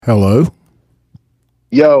Hello.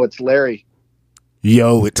 Yo, it's Larry.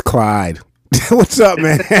 Yo, it's Clyde. What's up,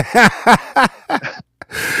 man?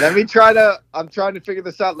 I'm trying to figure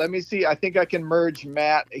this out. Let me see. I think I can merge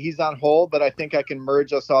Matt. He's on hold, but I think I can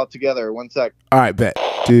merge us all together. One sec. All right, bet.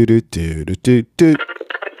 Do, do, do, do, do, do.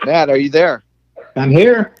 Matt, are you there? I'm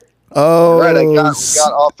here. Oh, All right, we got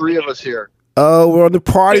all three of us here. Oh, we're on the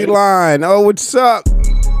party line. Oh, what's up?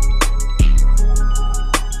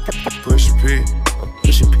 Push a P.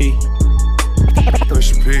 Push a P.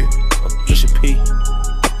 Push a P. Push a P.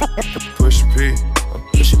 Push a P.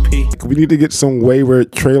 Push a P. We need to get some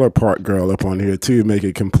wayward trailer park girl up on here too, make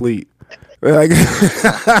it complete. Like,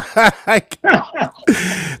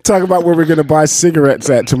 talk about where we're gonna buy cigarettes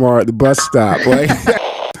at tomorrow at the bus stop. Like,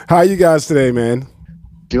 how are you guys today, man?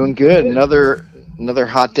 Doing good. Another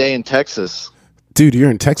hot day in Texas. Dude,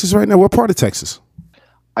 you're in Texas right now? What part of Texas?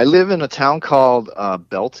 I live in a town called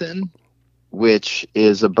Belton, which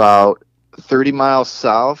is about 30 miles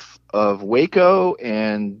south of Waco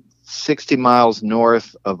and 60 miles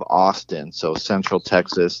north of Austin, so central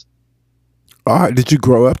Texas. Did you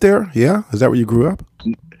grow up there? Yeah? Is that where you grew up?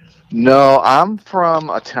 No, I'm from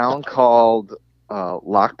a town called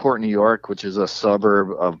Lockport, New York, which is a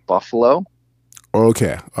suburb of Buffalo.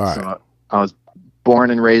 Okay, all right. So I was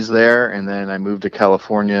born and raised there, and then I moved to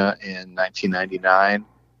California in 1999,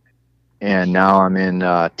 and now I'm in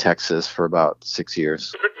Texas for about 6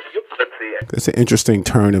 years. That's an interesting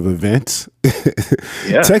turn of events.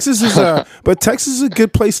 Yeah. Texas is but Texas is a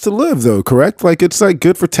good place to live though, correct? Like it's like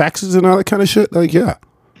good for taxes and all that kind of shit. Like, yeah.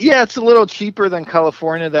 Yeah, it's a little cheaper than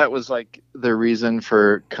California. That was like the reason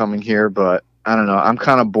for coming here, but I don't know. I'm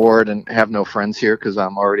kind of bored and have no friends here because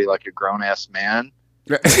I'm already like a grown ass man.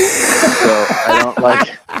 So I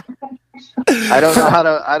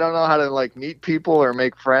don't know how to like meet people or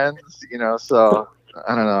make friends, so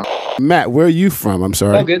I don't know. Matt, where are you from? I'm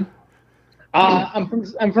sorry. Oh, good. I'm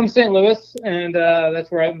from St. Louis, and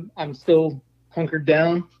that's where I'm still hunkered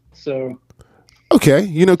down. Okay,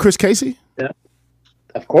 you know Chris Casey? Yeah,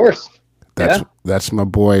 of course. That's my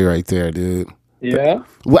boy right there, dude. Yeah.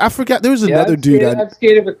 Well, I forgot there was another dude. I've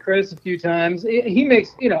skated with Chris a few times. He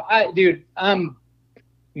makes, I'm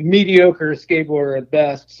mediocre skateboarder at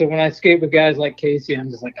best. So when I skate with guys like Casey,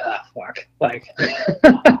 I'm just like, fuck. Like,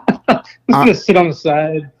 I'm gonna sit on the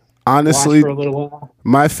side. Honestly, for a little while.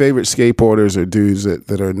 My favorite skateboarders are dudes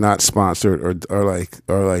that are not sponsored or like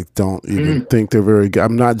don't even think they're very good.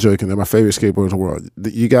 I'm not joking. They're my favorite skateboarders in the world.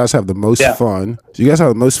 You guys have the most fun. You guys have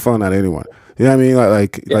the most fun out of anyone. You know what I mean?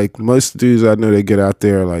 Like most dudes I know, they get out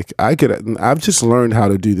there. Like I've just learned how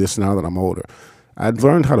to do this now that I'm older. I've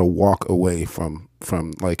learned how to walk away from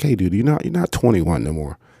like, hey, dude, you're not 21 no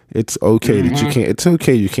more. It's okay that you can't. It's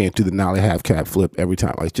okay you can't do the nollie half cab flip every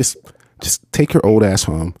time. Like just take your old ass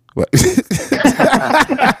home.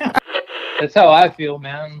 That's how I feel,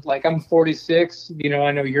 man. Like I'm 46.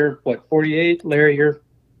 I know you're 48. Larry, you're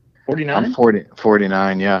 49. I'm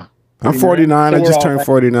 49. Yeah. I'm 49. So I just turned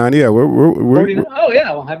 49. Yeah, we're 49. Oh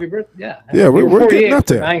yeah, well, happy birthday. Yeah, we're getting up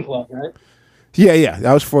there. 9 Club, right? Yeah.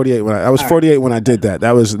 I was 48 when I 48 when I did that.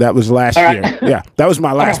 That was last year. Yeah, that was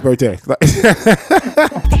my last birthday.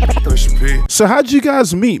 So how'd you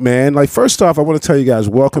guys meet, man? Like, first off, I want to tell you guys,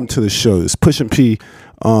 welcome to the show. It's Push and P.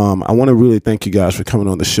 I want to really thank you guys for coming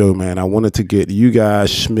on the show, man. I wanted to get you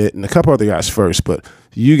guys, Schmidt, and a couple other guys first, but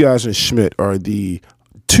you guys and Schmidt are the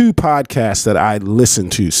two podcasts that I listen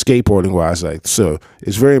to skateboarding wise. Like, so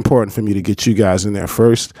it's very important for me to get you guys in there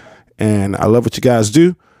first. And I love what you guys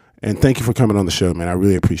do. And thank you for coming on the show, man. I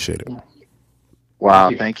really appreciate it.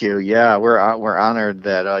 Wow, thank you. Yeah, we're honored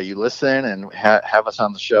that you listen and have us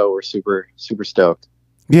on the show. We're super stoked.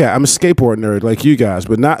 Yeah, I'm a skateboard nerd like you guys,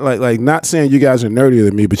 but not like not saying you guys are nerdier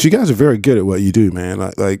than me, but you guys are very good at what you do, man.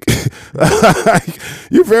 Like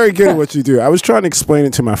you're very good at what you do. I was trying to explain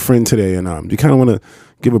it to my friend today, and you kind of want to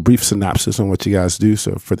give a brief synopsis on what you guys do,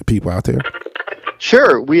 so for the people out there.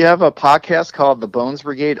 Sure, we have a podcast called the Bones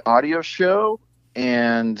Brigade Audio Show,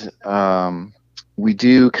 and we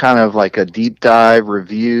do kind of like a deep dive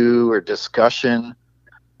review or discussion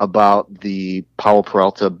about the Powell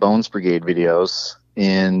Peralta Bones Brigade videos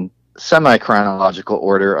in semi-chronological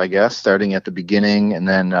order, I guess, starting at the beginning. And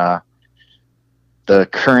then the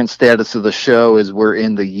current status of the show is we're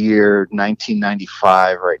in the year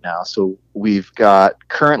 1995 right now. So we've got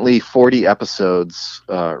currently 40 episodes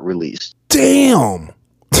released. Damn!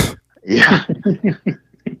 Yeah.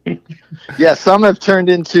 Yeah, some have turned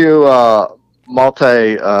into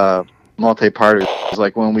multi-parters.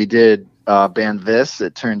 Like when we did Band This,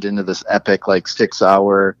 it turned into this epic like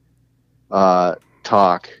 6-hour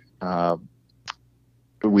talk.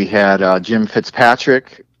 We had Jim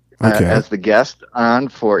Fitzpatrick as the guest on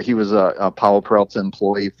he was a Powell Peralta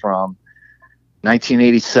employee from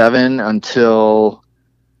 1987 until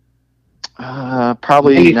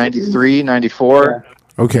probably 93, 94. Yeah.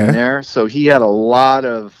 Okay. In there. So he had a lot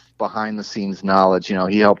of behind the scenes knowledge. You know,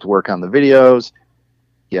 he helped work on the videos.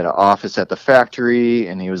 He had an office at the factory,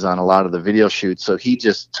 and he was on a lot of the video shoots. So he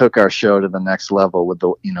just took our show to the next level with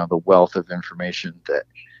the wealth of information that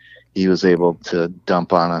he was able to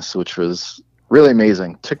dump on us, which was really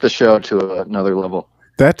amazing. Took the show to another level.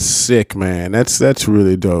 That's sick, man. That's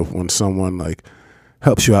really dope when someone like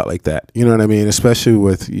helps you out like that. You know what I mean? Especially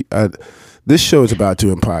with this show is about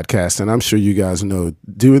doing podcasts, and I'm sure you guys know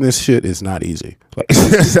doing this shit is not easy. Like,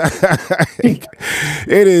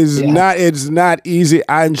 it is not. It's not easy.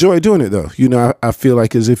 I enjoy doing it though. You know, I feel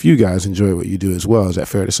like as if you guys enjoy what you do as well. Is that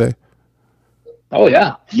fair to say? Oh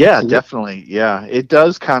yeah. Yeah, definitely. Yeah, it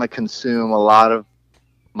does kind of consume a lot of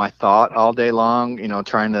my thought all day long. You know,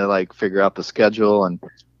 trying to like figure out the schedule and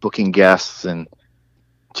booking guests and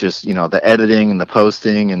just the editing and the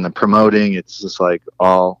posting and the promoting. It's just like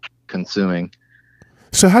all consuming.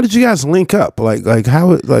 So how did you guys link up? How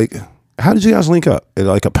did you guys link up?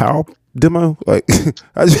 Like a power demo? Like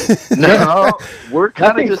no, we're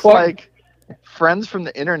kind of just like friends from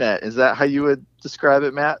the internet. Is that how you would describe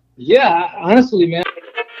it, Matt? Yeah, honestly, man.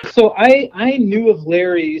 So I knew of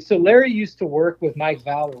Larry. So Larry used to work with Mike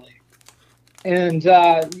Vallely. And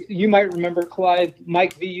you might remember, Clyde,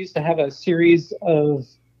 Mike V used to have a series of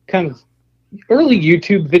kind of early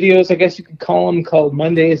YouTube videos, I guess you could call them, called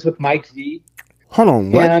Mondays with Mike V. Hold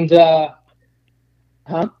on, what? And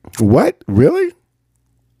what? Really?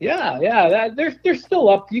 Yeah. They're still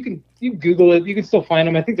up. You Google it. You can still find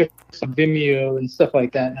them. I think there's some Vimeo and stuff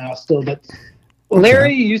like that now still. But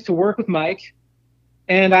Larry used to work with Mike,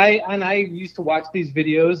 and I used to watch these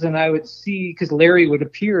videos, and I would see, because Larry would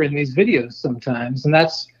appear in these videos sometimes, and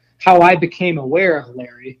that's how I became aware of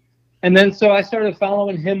Larry. And then so I started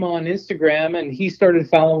following him on Instagram, and he started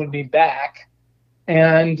following me back.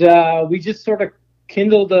 And we just sort of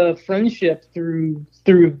kindled a friendship through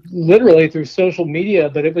social media.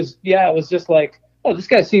 But it was just like, oh, this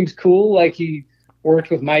guy seems cool. Like he worked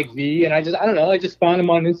with Mike V. And I don't know, I just found him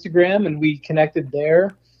on Instagram, and we connected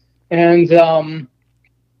there. And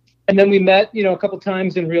then we met, a couple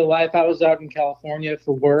times in real life. I was out in California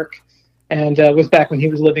for work, and it was back when he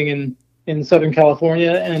was living in Southern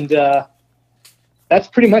California, and that's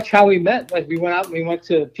pretty much how we met. Like we went out and we went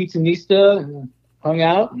to Pizza Nista and hung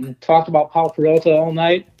out and talked about Powell Peralta all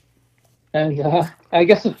night. And I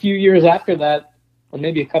guess a few years after that, or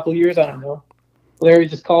maybe a couple of years, I don't know, Larry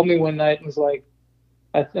just called me one night and was like,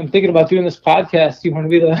 I'm thinking about doing this podcast. Do you want to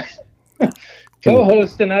be the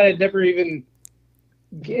co-host? And I had never even,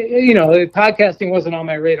 podcasting wasn't on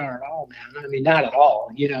my radar at all, man. I mean, not at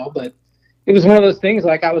all, but it was one of those things,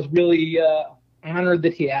 like I was really honored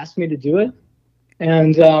that he asked me to do it.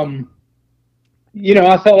 And,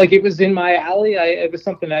 I felt like it was in my alley. It was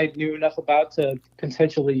something I knew enough about to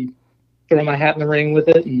potentially throw my hat in the ring with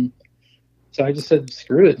it. And so I just said,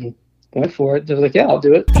 screw it, and went for it. They were like, yeah, I'll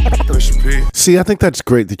do it. See, I think that's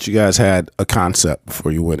great that you guys had a concept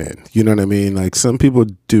before you went in. You know what I mean? Like some people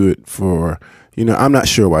do it for, I'm not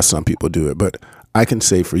sure why some people do it, but I can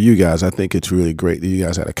say for you guys, I think it's really great that you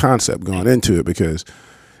guys had a concept going into it, because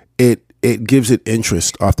it gives it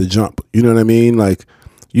interest off the jump. You know what I mean? Like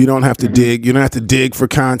you don't have to dig. You don't have to dig for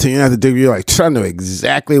content. You don't have to dig. You're like, I know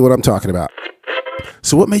exactly what I'm talking about.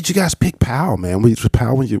 So what made you guys pick Powell, man? Was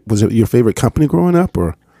Powell, was it your favorite company growing up,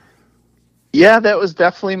 or? Yeah, that was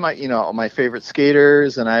definitely my favorite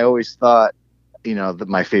skaters. And I always thought,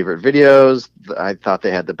 my favorite videos, I thought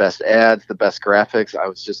they had the best ads, the best graphics. I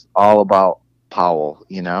was just all about Powell,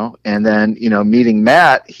 and then, meeting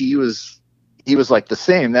Matt, he was like the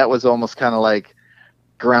same. That was almost kind of like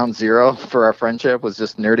ground zero for our friendship, was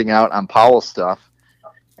just nerding out on Powell stuff.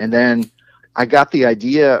 And then I got the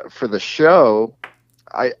idea for the show.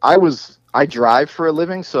 I drive for a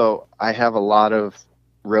living, so I have a lot of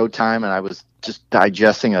road time, and I was just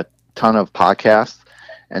digesting a ton of podcasts.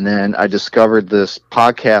 And then I discovered this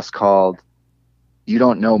podcast called You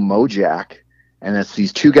Don't Know Mojack. And it's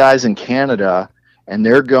these two guys in Canada, and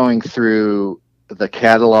they're going through the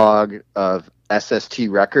catalog of SST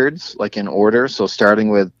records, like in order. So starting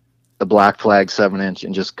with the Black Flag 7-inch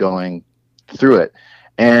and just going through it.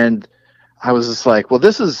 And I was just like, well,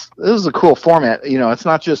 this is a cool format. It's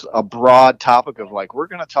not just a broad topic of like, we're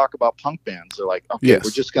going to talk about punk bands. They're like, okay, yes, we're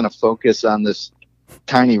just going to focus on this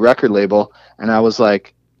tiny record label. And I was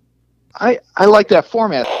like, I like that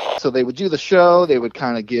format. So they would do the show. They would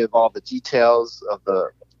kind of give all the details of the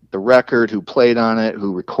record, who played on it,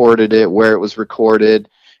 who recorded it, where it was recorded.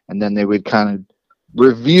 And then they would kind of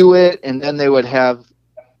review it, and then they would have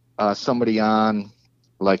somebody on,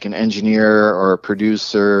 like an engineer or a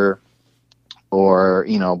producer or,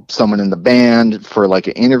 you know, someone in the band for like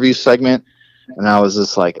an interview segment. And I was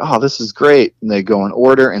just like, oh, this is great. And they go in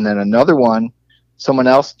order. And then another one, someone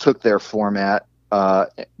else took their format,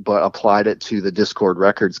 but applied it to the Discord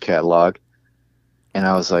Records catalog. And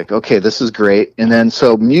I was like, okay, this is great. And then,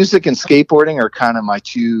 so music and skateboarding are kind of my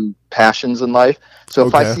two passions in life. So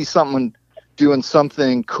if I see someone doing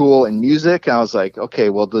something cool in music, I was like,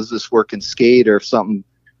 okay, well, does this work in skate? Or if something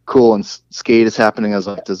cool in skate is happening, I was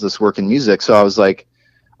like, does this work in music? So I was like,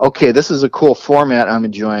 okay, this is a cool format I'm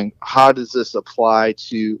enjoying. How does this apply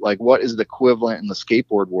to, like, what is the equivalent in the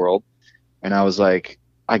skateboard world? And I was like,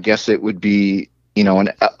 I guess it would be, you know,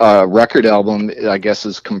 a record album, I guess,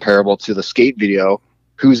 is comparable to the skate video.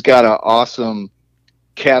 Who's got an awesome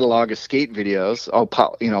catalog of skate videos? Oh,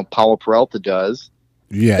 you know, Paulo Peralta does.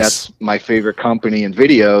 Yes. That's my favorite company in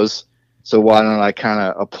videos. So why don't I kind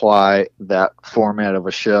of apply that format of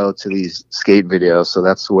a show to these skate videos? So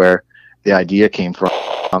that's where the idea came from.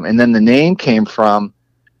 And then the name came from,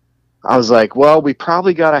 I was like, well, we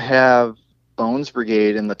probably got to have Bones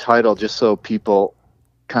Brigade in the title just so people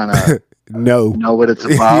kind of know what it's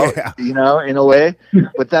about, you know, in a way.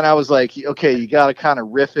 But then I was like, okay, you got to kind of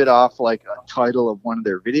riff it off like a title of one of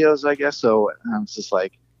their videos, I guess. So I was just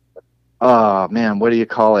like, oh man, what do you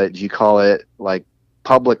call it? Do you call it like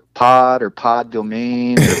public pod or pod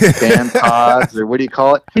domain or band pods, or what do you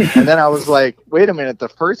call it? And then I was like, wait a minute, the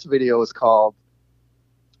first video was called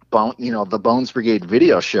the Bones Brigade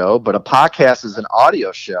video show, but a podcast is an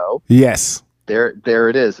audio show. Yes. There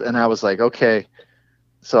it is. And I was like, okay.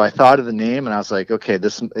 So I thought of the name, and I was like, okay,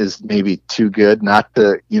 this is maybe too good not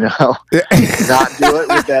to, you know, not do it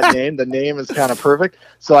with that name. The name is kind of perfect.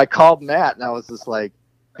 So I called Matt, and I was just like,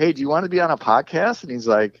 hey, do you want to be on a podcast? And he's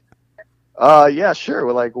like, yeah, sure.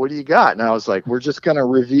 We're like, what do you got? And I was like, we're just going to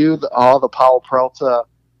review all the Paulo Peralta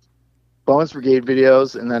Bones Brigade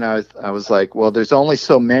videos. And then I was like, well, there's only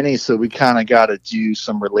so many, so we kind of got to do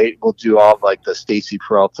some we'll do all like the Stacy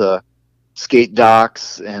Peralta skate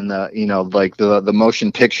docs and the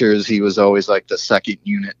motion pictures. He was always like the second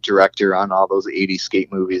unit director on all those 80s skate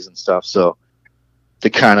movies and stuff. So to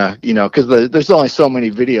kind of, you know, because there's only so many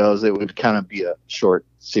videos, it would kind of be a short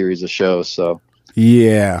series of shows. So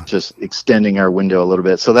yeah, just extending our window a little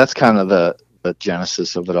bit. So that's kind of the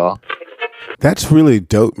genesis of it all. That's really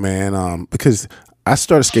dope, man. Because I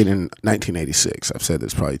started skating in 1986. I've said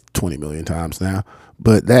this probably 20 million times now.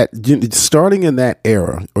 But starting in that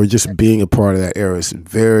era, or just being a part of that era, is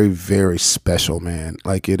very, very special, man.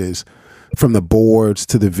 Like, it is, from the boards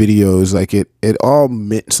to the videos, like it all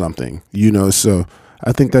meant something, you know. So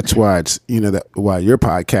I think that's why it's, you know, why your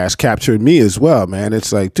podcast captured me as well, man.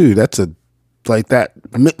 It's like, dude, that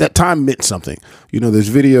time meant something. You know, those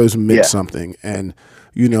videos meant something, and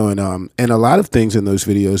you know, and a lot of things in those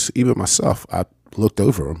videos, even myself, I looked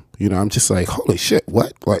over them. You know, I'm just like, holy shit,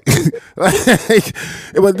 what? Like,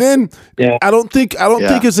 but then I don't think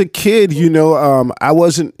as a kid, you know, I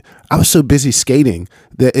was so busy skating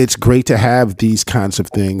that it's great to have these kinds of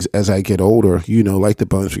things as I get older, you know, like the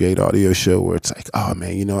Bones Brigade audio show, where it's like, oh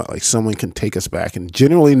man, you know, like someone can take us back and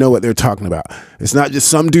generally know what they're talking about. It's not just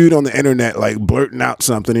some dude on the internet like blurting out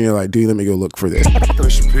something and you're like, dude, let me go look for this.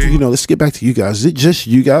 You know, let's get back to you guys. Is it just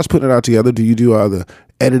you guys putting it out together? Do you do all the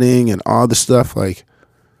editing and all the stuff? Like,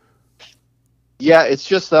 yeah, it's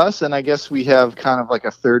just us, and I guess we have kind of like a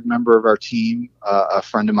third member of our team, a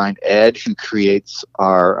friend of mine, Ed, who creates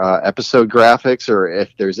our episode graphics, or if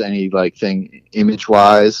there's any like thing image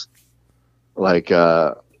wise, like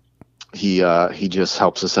he just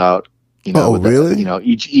helps us out. You know, really? You know,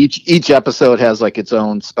 each episode has like its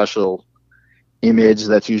own special image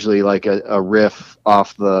that's usually like a riff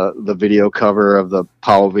off the video cover of the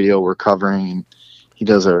Paulo video we're covering. He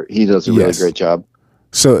does a really great job.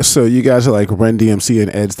 So you guys are like Ren DMC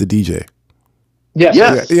and Ed's the DJ. Yeah.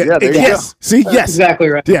 Yes. Yeah. There you go. See, yes, exactly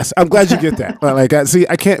right. Yes, I'm glad you get that. Like,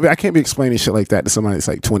 I can't be explaining shit like that to somebody that's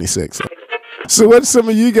like 26. So what's some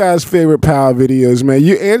of you guys' favorite Power videos, man?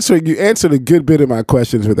 You answered a good bit of my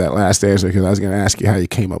questions with that last answer, because I was going to ask you how you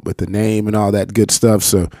came up with the name and all that good stuff.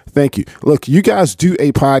 So thank you. Look, you guys do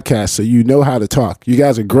a podcast, so you know how to talk. You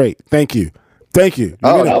guys are great. Thank you.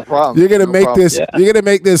 No problem. You're gonna make this. Yeah. You're gonna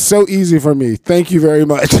make this so easy for me. Thank you very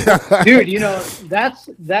much, dude. You know, that's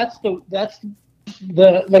the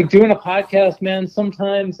like doing a podcast, man.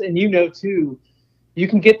 Sometimes, and you know too, you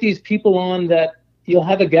can get these people on that you'll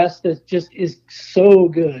have a guest that just is so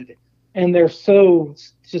good, and they're so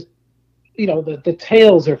just, you know, the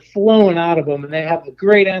tales are flowing out of them, and they have a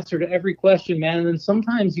great answer to every question, man. And then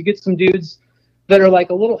sometimes you get some dudes that are like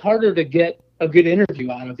a little harder to get a good interview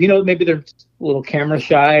out of. You know, maybe they're a little camera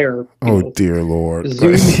shy or dear Lord,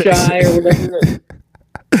 Zoom shy or whatever.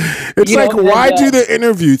 It's like, why do the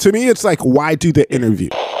interview? To me, it's like, why do the interview?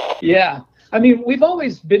 Yeah, I mean, we've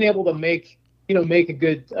always been able to make a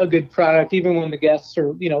good product, even when the guests are,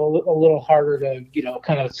 a little harder to,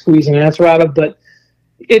 kind of squeeze an answer out of. But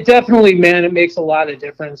it definitely, man, it makes a lot of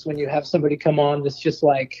difference when you have somebody come on that's just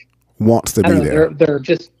like wants to be there. They're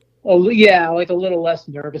just, like a little less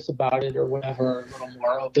nervous about it or whatever, a little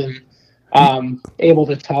more open, able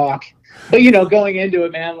to talk. But going into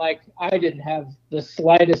it, man, like I didn't have the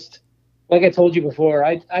slightest. Like I told you before,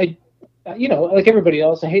 I like everybody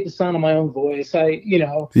else, I hate the sound of my own voice. I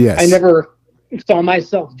never saw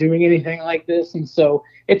myself doing anything like this, and so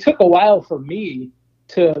it took a while for me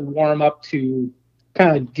to warm up to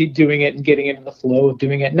kind of doing it and getting into the flow of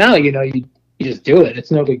doing it. Now, you just do it.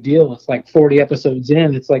 It's no big deal. It's like 40 episodes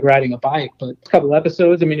in. It's like riding a bike. But a couple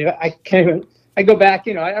episodes, I mean, I go back,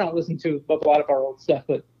 I don't listen to a lot of our old stuff,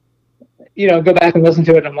 but, go back and listen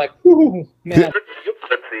to it, and I'm like, whoo, man.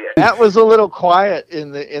 Matt was a little quiet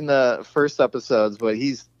in the first episodes, but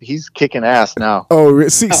he's kicking ass now. Oh,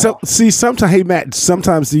 sometimes, hey Matt,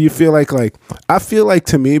 sometimes do you feel like I feel like,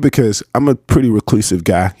 to me, because I'm a pretty reclusive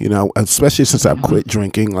guy, especially since I've quit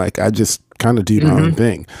drinking, like I just kind of do my own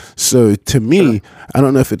thing. So to me, I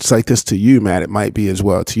don't know if it's like this to you, Matt. It might be as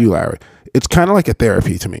well to you, Larry. It's kind of like a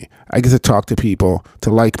therapy to me. I get to talk to people, to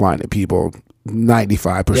like-minded people,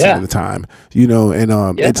 95% of the time,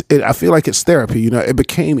 and I feel like it's therapy. It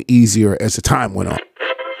became easier as the time went on.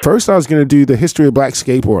 First, I was going to do the history of black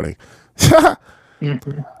skateboarding.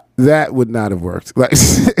 That would not have worked. Like,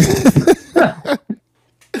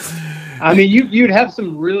 I mean, you'd have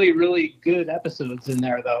some really, really good episodes in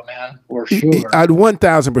there, though, man, for sure. I'd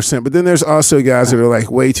 1,000%. But then there's also guys that are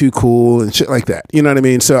like way too cool and shit like that. You know what I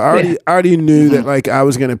mean? So I already knew that like I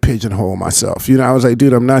was gonna pigeonhole myself. I was like,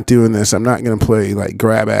 dude, I'm not doing this. I'm not gonna play like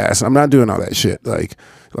grab ass. I'm not doing all that shit. Like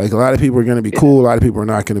a lot of people are gonna be cool. A lot of people are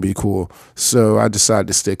not gonna be cool. So I decided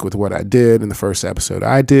to stick with what I did in the first episode.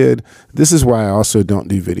 I did. This is why I also don't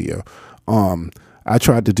do video. I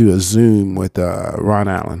tried to do a Zoom with Ron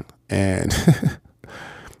Allen. And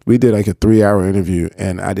we did like a 3-hour interview,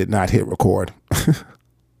 and I did not hit record.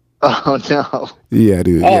 Oh no! Yeah,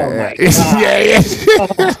 dude. My God.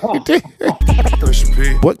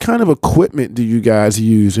 What kind of equipment do you guys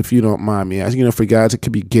use, if you don't mind me asking? For guys that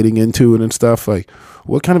could be getting into it and stuff, like,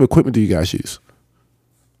 what kind of equipment do you guys use?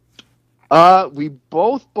 We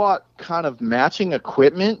both bought kind of matching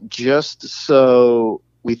equipment, just so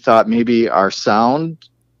we thought maybe our sound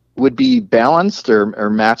would be balanced or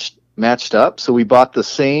matched up. So we bought the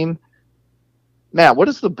same. Matt, what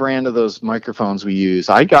is the brand of those microphones we use?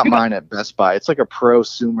 I got mine at Best Buy. It's like a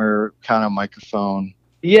prosumer kind of microphone.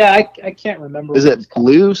 Yeah, I can't remember. Is it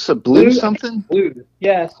Blue something? Blue.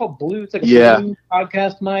 Yeah, it's called Blue. It's like a Blue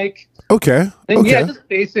podcast mic. Okay. And just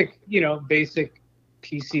basic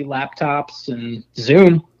PC laptops and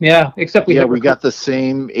Zoom. Yeah, except we got the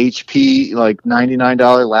same HP like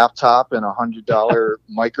 $99 laptop and $100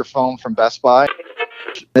 microphone from Best Buy.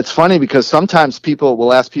 It's funny because sometimes people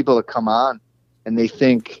will ask people to come on and they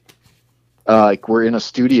think like we're in a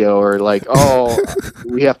studio, or like, oh,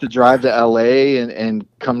 we have to drive to LA and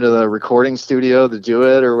come to the recording studio to do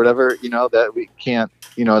it or whatever, that we can't,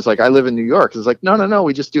 it's like, I live in New York. It's like, no,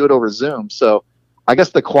 we just do it over Zoom. So I guess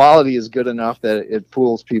the quality is good enough that it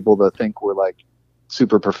fools people to think we're like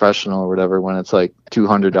super professional or whatever when it's like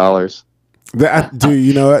 $200. Dude,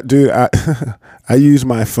 you know what, dude? I use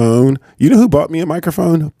my phone. You know who bought me a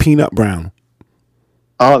microphone? Peanut Brown.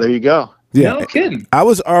 Oh, there you go. Yeah, no kidding. I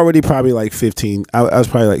was already probably like 15. I was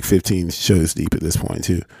probably like 15 shows deep at this point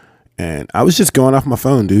too, and I was just going off my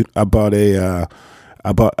phone, dude. I bought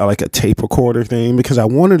like a tape recorder thing because I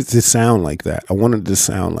wanted it to sound like that. I wanted it to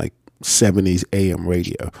sound like 70s AM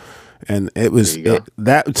radio, and it was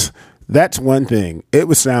that's one thing. It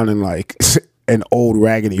was sounding like an old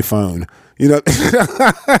raggedy phone.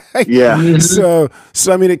 Yeah. So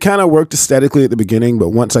I mean, it kind of worked aesthetically at the beginning, but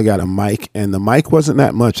once I got a mic, and the mic wasn't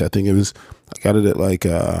that much. I think I got it at like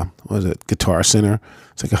what was it, Guitar Center.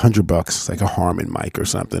 It's like $100. It's like a Harman mic or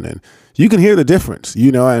something, and you can hear the difference,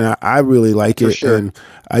 and I really like it. Sure. And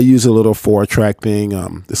I use a little 4-track thing,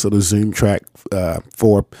 this little Zoom track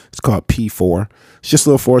 4. It's called P4. It's just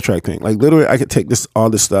a little 4-track thing. Like literally, I could take all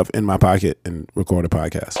this stuff in my pocket and record a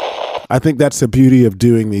podcast. I think that's the beauty of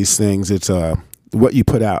doing these things. It's what you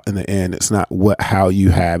put out in the end. It's not how you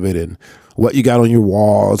have it and what you got on your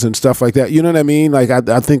walls and stuff like that. You know what I mean? Like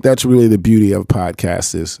I think that's really the beauty of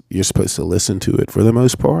podcasts, is you're supposed to listen to it for the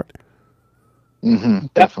most part. Mm-hmm,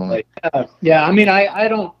 definitely. Yeah. I mean, I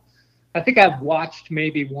think I've watched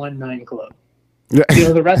maybe one 9 Club. You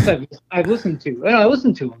know, the rest I've listened to. I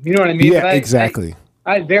listened to them. You know what I mean? Yeah, exactly.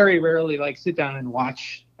 I very rarely like sit down and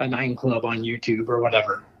watch a 9 Club on YouTube or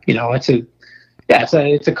whatever. You know, it's a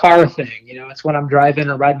car thing. You know, it's when I'm driving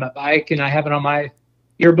or riding my bike and I have it on my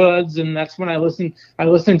earbuds, and that's when I listen. I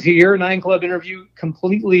listen to your 9 Club interview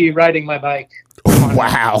completely riding my bike.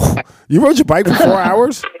 Wow, you rode your bike for 4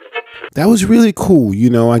 hours? That was really cool. You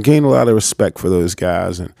know, I gained a lot of respect for those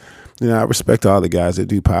guys, and you know, I respect all the guys that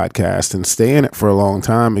do podcasts and stay in it for a long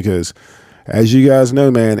time because, as you guys know,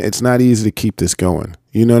 man, it's not easy to keep this going.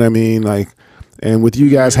 You know what I mean? Like, and with you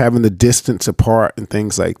guys having the distance apart and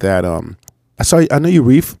things like that, I know you.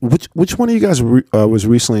 Which one of you guys was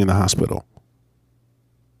recently in the hospital?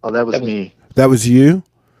 Oh, that was me. That was you.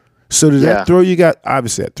 So did that throw you guys?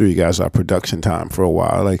 Obviously, that threw you guys off production time for a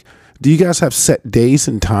while. Like, do you guys have set days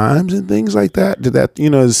and times and things like that? Did that, you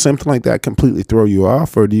know, does something like that completely throw you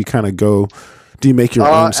off, or do you kind of go? Do you make your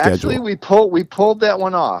own schedule? Actually, we pulled that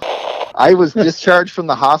one off. I was discharged from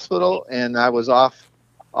the hospital and I was off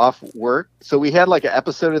work, so we had like an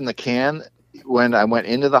episode in the can when I went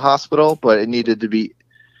into the hospital, but it needed to be,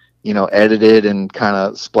 you know, edited and kind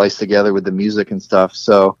of spliced together with the music and stuff.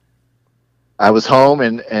 So I was home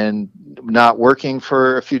and not working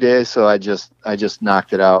for a few days, so I just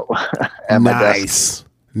knocked it out at my desk.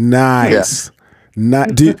 Nice. Yeah.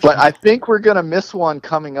 But I think we're gonna miss one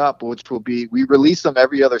coming up, which will be, we release them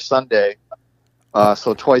every other Sunday,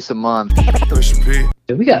 so twice a month.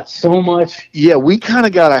 We got so much. Yeah, we kind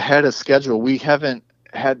of got ahead of schedule. We haven't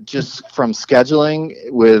had, just from scheduling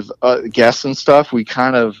with guests and stuff, we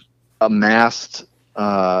kind of amassed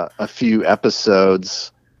a few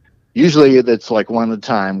episodes. Usually it's like one at a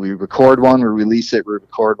time. We record one, we release it, we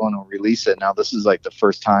record one, we release it. Now this is like the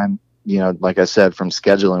first time, you know, like I said, from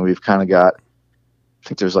scheduling, we've kind of got, I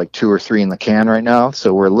think there's like 2 or 3 in the can right now.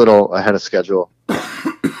 So we're a little ahead of schedule.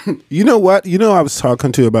 You know what? You know, I was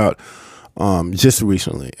talking to you about just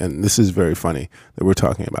recently, and this is very funny that we're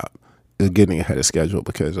talking about getting ahead of schedule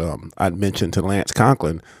because I'd mentioned to Lance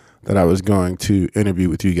Conklin that I was going to interview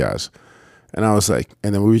with you guys. And I was like,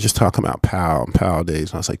 and then we were just talking about PAL and PAL days.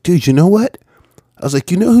 And I was like, dude, you know what? I was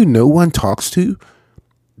like, you know who no one talks to?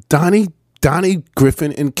 Donnie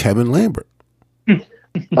Griffin and Kevin Lambert.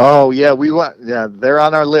 Oh yeah, they're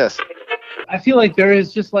on our list. I feel like there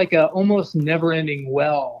is just like a almost never-ending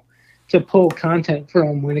well to pull content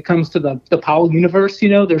from when it comes to the PAL universe. You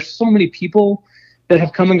know, there's so many people that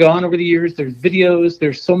have come and gone over the years. There's videos.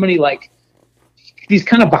 There's so many like these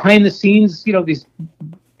kind of behind the scenes. You know, these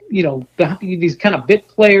kind of bit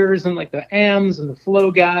players and like the AMs and the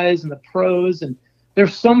flow guys and the pros, and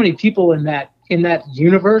there's so many people in that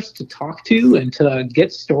universe to talk to and to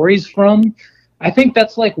get stories from. I think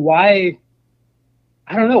that's like why,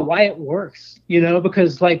 I don't know why it works, you know,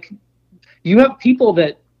 because like you have people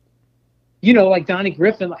that, you know, like Donnie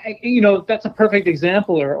Griffin, you know, that's a perfect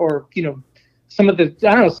example, or you know, some of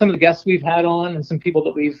the guests we've had on and some people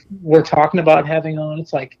that we're talking about having on.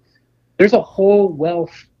 It's like there's a whole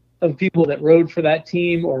wealth of people that rode for that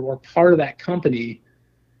team or were part of that company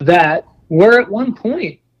that were at one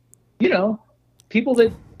point, you know, people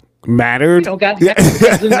that mattered, you know, got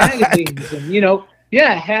in magazines and, you know,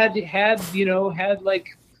 had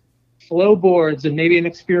like flow boards and maybe an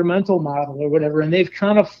experimental model or whatever. And they've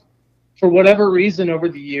kind of, for whatever reason over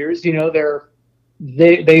the years, you know,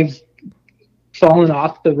 they've fallen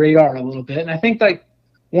off the radar a little bit. And I think like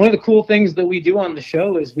one of the cool things that we do on the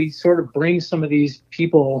show is we sort of bring some of these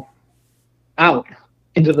people out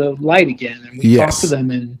into the light again, and we talk to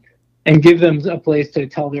them and give them a place to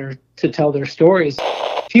tell their stories.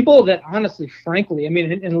 People that honestly, frankly, I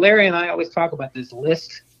mean, and Larry and I always talk about this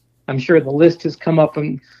list. I'm sure the list has come up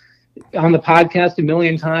on the podcast a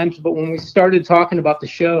million times, but when we started talking about the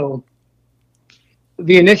show,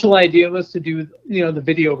 the initial idea was to do, you know, the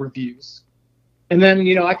video reviews. And then,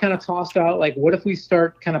 you know, I kind of tossed out, like, what if we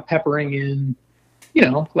start kind of peppering in, you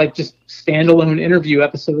know, like just standalone interview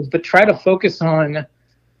episodes, but try to focus on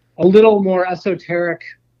a little more esoteric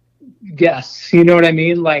guests. You know what I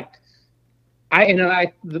mean? Like,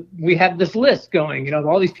 we had this list going, you know, of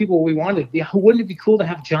all these people we wanted. Yeah, wouldn't it be cool to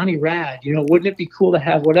have Johnny Rad? You know, wouldn't it be cool to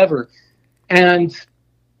have whatever? And,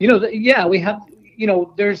 you know, we have, you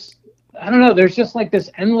know, there's just like this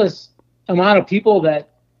endless amount of people that,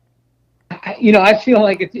 I feel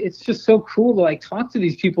like it's just so cool to like talk to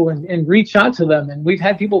these people and reach out to them. And we've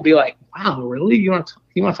had people be like, wow, really? You want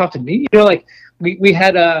to talk to me? You know, like we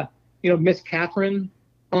had Miss Catherine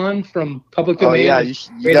on from Public Domain. Oh yeah,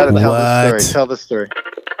 you got to tell the story. Tell the story.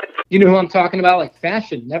 You know who I'm talking about? Like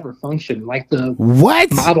fashion never functioned. Like the what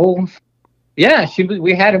model? Yeah,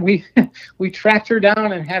 we tracked her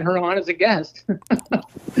down and had her on as a guest.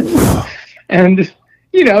 And,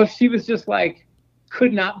 she was just like,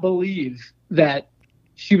 could not believe that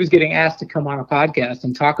she was getting asked to come on a podcast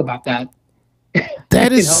and talk about that.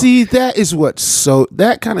 That is, that is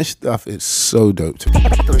that kind of stuff is so dope to me.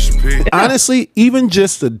 Honestly, even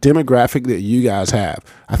just the demographic that you guys have,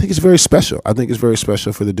 I think it's very special. I think it's very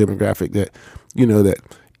special for the demographic that, that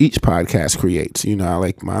each podcast creates. I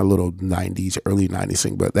like my little 90s, early 90s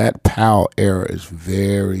thing, but that PAL era is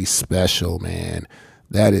very special, man.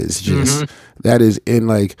 That is just, that is in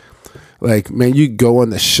like, man, you go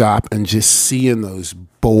in the shop and just seeing those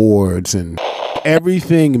boards and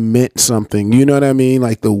everything meant something. You know what I mean?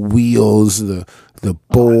 Like the wheels, the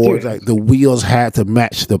boards, like the wheels had to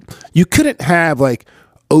match you couldn't have like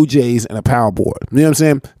OJs and a PAL board. You know what I'm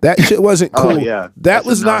saying? That shit wasn't cool. That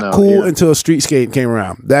was not cool until street skating came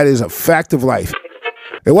around. That is a fact of life.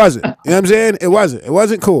 It wasn't. You know what I'm saying? It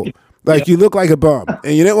wasn't cool. Like you look like a bum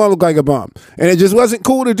and you didn't want to look like a bum. And it just wasn't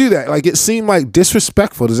cool to do that. Like it seemed like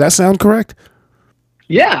disrespectful. Does that sound correct?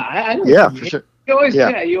 Yeah. For sure. You always,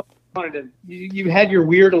 you wanted to, you had your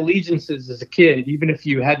weird allegiances as a kid, even if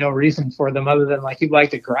you had no reason for them other than like you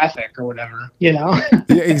liked a graphic or whatever, Yeah,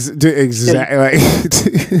 exactly. Like,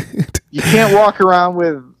 you can't walk around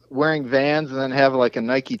with wearing Vans and then have like a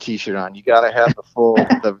Nike t-shirt on. You got to have the full,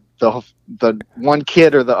 the one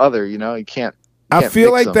kid or the other, you can't. I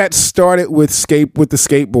feel like that started with the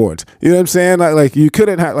skateboards. You know what I'm saying? Like you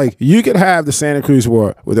couldn't have you could have the Santa Cruz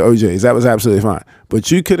War with the OJs. That was absolutely fine.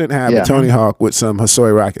 But you couldn't have the Tony Hawk with some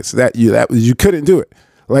Hasoi rockets. You couldn't do it.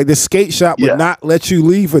 Like the skate shop would not let you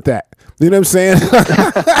leave with that. You know what I'm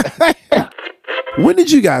saying? When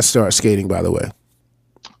did you guys start skating, by the way?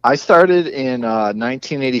 I started in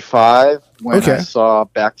 1985 when I saw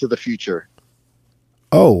Back to the Future.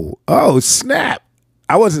 Oh, snap.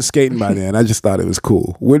 I wasn't skating by then. I just thought it was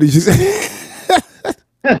cool. When did you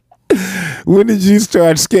When did you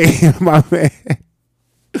start skating, my man?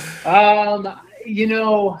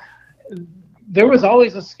 There was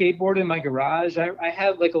always a skateboard in my garage. I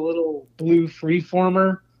had like a little blue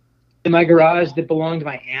freeformer in my garage that belonged to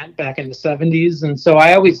my aunt back in the 70s. And so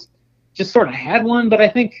I always just sort of had one, but I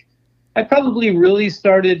think I probably really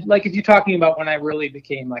started, like if you're talking about when I really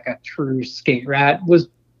became like a true skate rat, was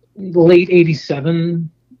late 87,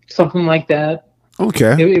 something like that.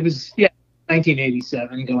 Okay. It was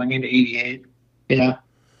 1987 going into 88. Yeah.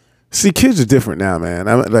 See, kids are different now, man.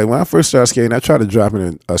 Like when I first started skating, I tried to drop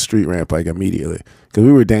in a street ramp like immediately because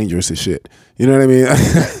we were dangerous as shit. You know what I mean?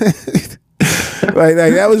 like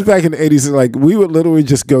that was back in the 80s. Like we would literally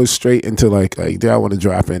just go straight into like do I want to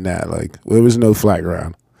drop in that? Like there was no flat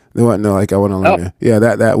ground. There wasn't no like I want to learn it. Yeah,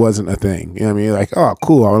 that wasn't a thing. You know what I mean? Like, oh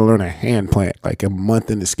cool, I want to learn a hand plant like a month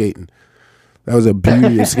into skating. That was a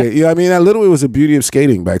beauty of skating. You know what I mean? That literally was a beauty of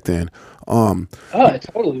skating back then. It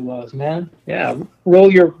totally was, man. Yeah.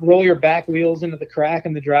 Roll your back wheels into the crack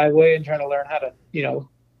in the driveway and try to learn how to,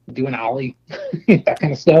 do an ollie. That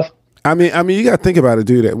kind of stuff. I mean you gotta think about it,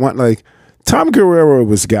 dude. Like Tom Guerrero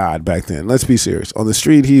was God back then. Let's be serious. On the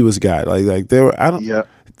street he was God. Like there were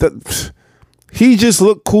he just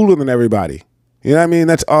looked cooler than everybody. You know what I mean?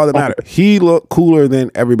 That's all that mattered. He looked cooler than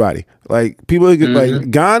everybody. Like people like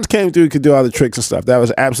Gons came through, could do all the tricks and stuff. That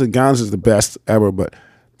was absolutely Gons is the best ever, but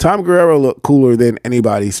Tom Guerrero looked cooler than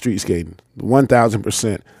anybody street skating.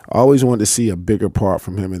 1,000%. I always wanted to see a bigger part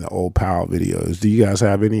from him in the old PAL videos. Do you guys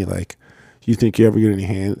have any you think you ever get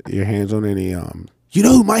your hands on any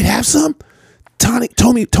who might have some?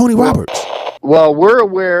 Tony Roberts. Well, we're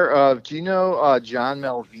aware of, do you know John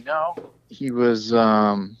Melvino? He was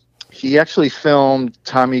he actually filmed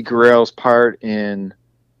Tommy Guerrero's part in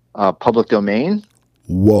Public Domain.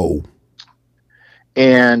 Whoa.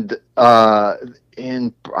 And I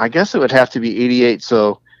guess it would have to be 88.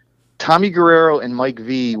 So Tommy Guerrero and Mike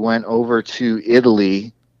V went over to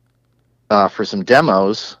Italy for some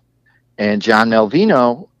demos, and John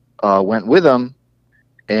Melvino went with them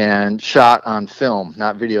and shot on film,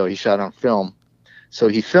 not video. He shot on film. So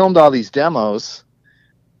he filmed all these demos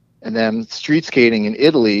and then street skating in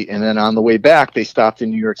Italy. And then on the way back, they stopped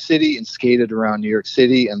in New York City and skated around New York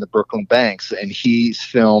City and the Brooklyn banks. And he's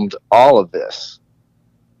filmed all of this.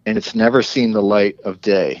 And it's never seen the light of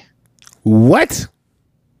day. What?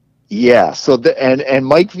 Yeah. So and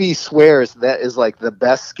Mike V swears that is like the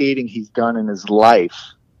best skating he's done in his life,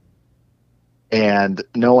 and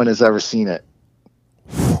no one has ever seen it.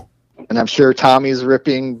 And I'm sure Tommy's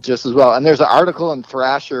ripping just as well. And there's an article in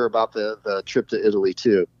Thrasher about the trip to Italy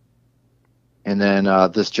too. And then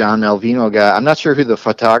this John Melvino guy, I'm not sure who the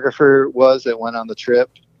photographer was that went on the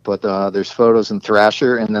trip, but there's photos in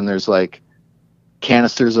Thrasher, and then there's like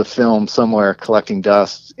canisters of film somewhere collecting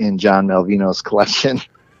dust in John Melvino's collection.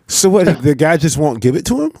 So what, the guy just won't give it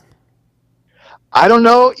to him? I don't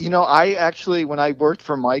know. You know, I actually, when I worked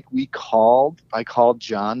for Mike, I called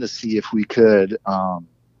John to see if we could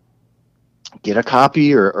get a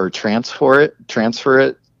copy or transfer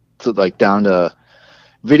it to like down to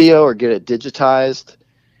video or get it digitized.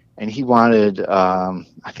 And he wanted,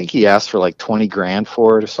 I think he asked for like 20 grand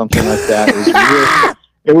for it or something like that.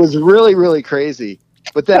 It was really, really crazy.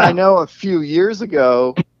 But then I know a few years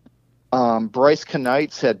ago, Bryce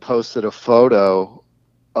Knights had posted a photo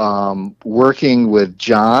working with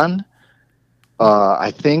John,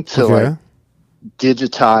 I think to like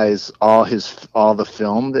digitize all the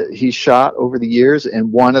film that he shot over the years.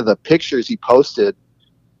 And one of the pictures he posted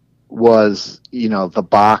was, you know, the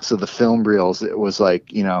box of the film reels. It was like,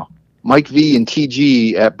 you know, Mike V and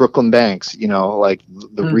TG at Brooklyn Banks, you know, like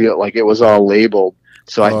the reel, like it was all labeled.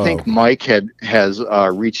 So I think Mike has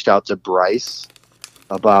reached out to Bryce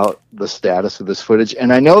about the status of this footage.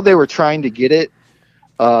 And I know they were trying to get it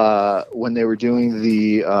when they were doing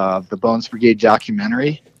the Bones Brigade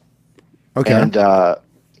documentary. Okay. And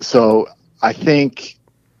so I think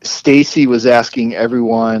Stacy was asking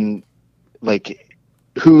everyone, like,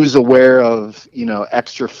 who's aware of, you know,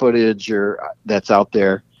 extra footage or that's out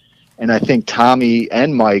there. And I think Tommy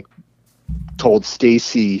and Mike told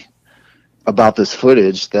Stacy about this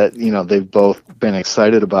footage that, you know, they've both been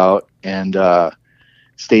excited about. And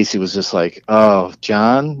Stacy was just like, oh,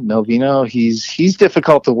 John Melvino, he's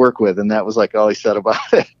difficult to work with. And that was like all he said about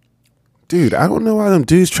it. Dude, I don't know why them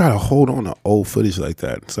dudes try to hold on to old footage like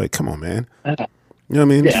that. It's like, come on, man. You know what I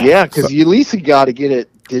mean? Yeah, because you at least got to get it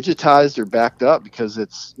digitized or backed up because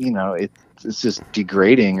it's, you know, it's just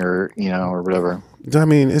degrading or, you know, or whatever. I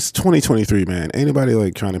mean, it's 2023, man. Ain't nobody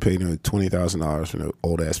like trying to pay, you know, $20,000 for an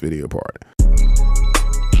old ass video part.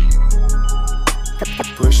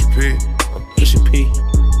 Push P, push P,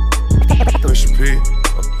 push P,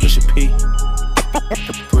 push P,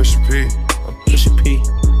 push P, push P,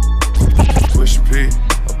 push P,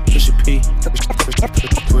 push P, push P,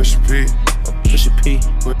 push P,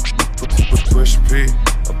 push P,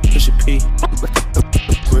 push P.